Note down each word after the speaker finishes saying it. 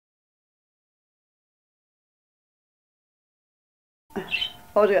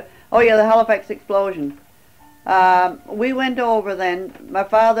What was it? Oh yeah, the Halifax Explosion. We went over then. My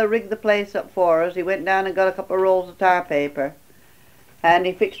father rigged the place up for us. He went down and got a couple of rolls of tar paper, and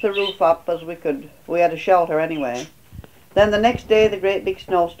he fixed the roof up as we could. We had a shelter anyway. Then the next day the great big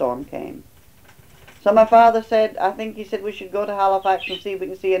snowstorm came. So my father said, I think he said we should go to Halifax and see if we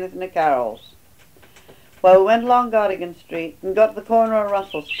can see anything of Carol's. Well, we went along Goddigan Street and got to the corner of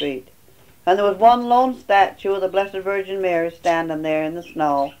Russell Street. And there was one lone statue of the Blessed Virgin Mary standing there in the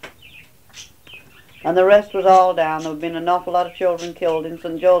snow. And the rest was all down. There had been an awful lot of children killed in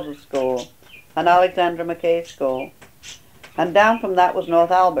St. Joseph's School and Alexandra McKay School. And down from that was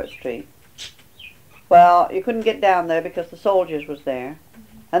North Albert Street. Well, you couldn't get down there because the soldiers was there.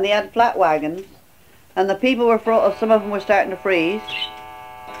 And they had flat wagons. And the people were, some of them were starting to freeze.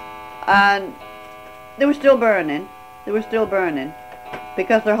 And they were still burning. They were still burning.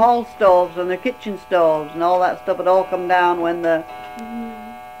 Because their hall stoves and their kitchen stoves and all that stuff had all come down when the,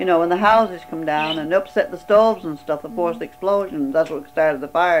 you know, when the houses come down and upset the stoves and stuff, of course, the explosions. That's what started the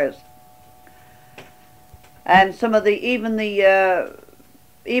fires. And some of the, even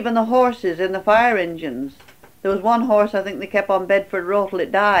the horses in the fire engines. There was one horse, I think they kept on Bedford Road till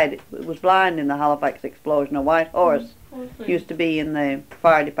it died. It was blind in the Halifax Explosion. A white horse used to be in the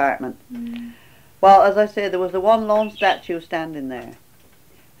fire department. Well, as I say, there was the one lone statue standing there.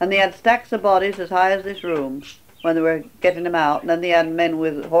 And they had stacks of bodies as high as this room when they were getting them out. And then they had men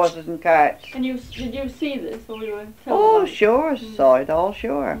with horses and carts. And did you see this? Or you were oh, sure, saw it all,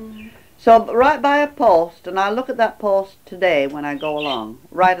 sure. So right by a post, and I look at that post today when I go along,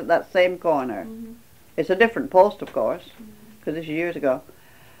 right at that same corner. It's a different post, of course, because this is years ago.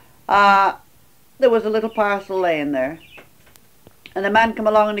 There was a little parcel laying there. And the man come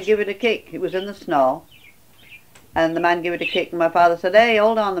along to give it a kick. It was in the snow. And the man gave it a kick, and my father said, "Hey,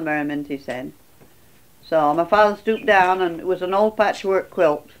 hold on the merriment," he said. So my father stooped down, and it was an old patchwork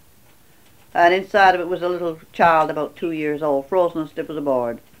quilt. And inside of it was a little child about 2 years old, frozen as stiff as a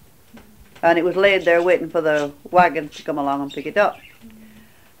board. And it was laid there waiting for the wagons to come along and pick it up.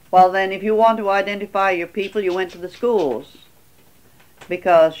 Well then, if you want to identify your people, you went to the schools.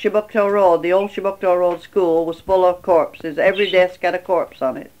 Because Chebucto Road, the old Chebucto Road school, was full of corpses. Every desk had a corpse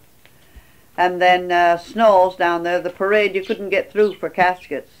on it. And then Snow's down there, the parade you couldn't get through for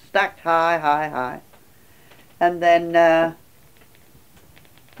caskets, stacked high, high, high. And then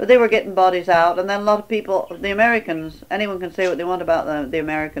they were getting bodies out, and then a lot of people, the Americans, anyone can say what they want about the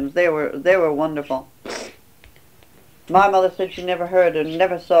Americans, they were wonderful. My mother said she never heard and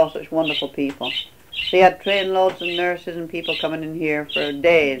never saw such wonderful people. They had trainloads of nurses and people coming in here for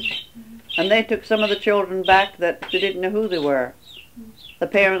days. And they took some of the children back that they didn't know who they were. The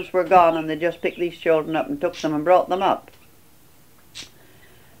parents were gone, and they just picked these children up and took them and brought them up.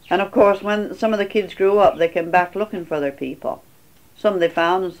 And of course, when some of the kids grew up, they came back looking for their people. Some they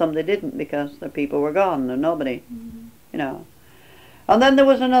found and some they didn't, because their people were gone and nobody, you know. And then there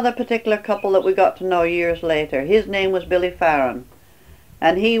was another particular couple that we got to know years later. His name was Billy Farron.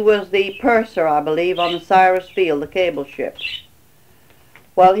 And he was the purser, I believe, on the Cyrus Field, the cable ship.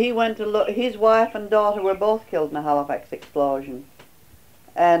 Well, he went to look. His wife and daughter were both killed in the Halifax Explosion.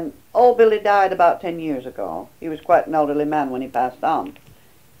 And old Billy died about 10 years ago. He was quite an elderly man when he passed on.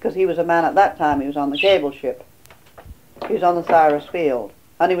 Because he was a man at that time. He was on the cable ship. He was on the Cyrus Field.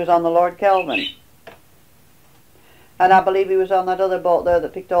 And he was on the Lord Kelvin. And I believe he was on that other boat there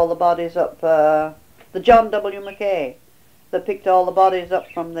that picked all the bodies up, the John W. McKay, that picked all the bodies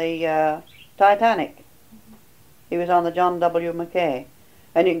up from the Titanic. He was on the John W. McKay.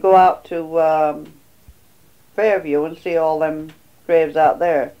 And you can go out to Fairview and see all them graves out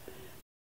there.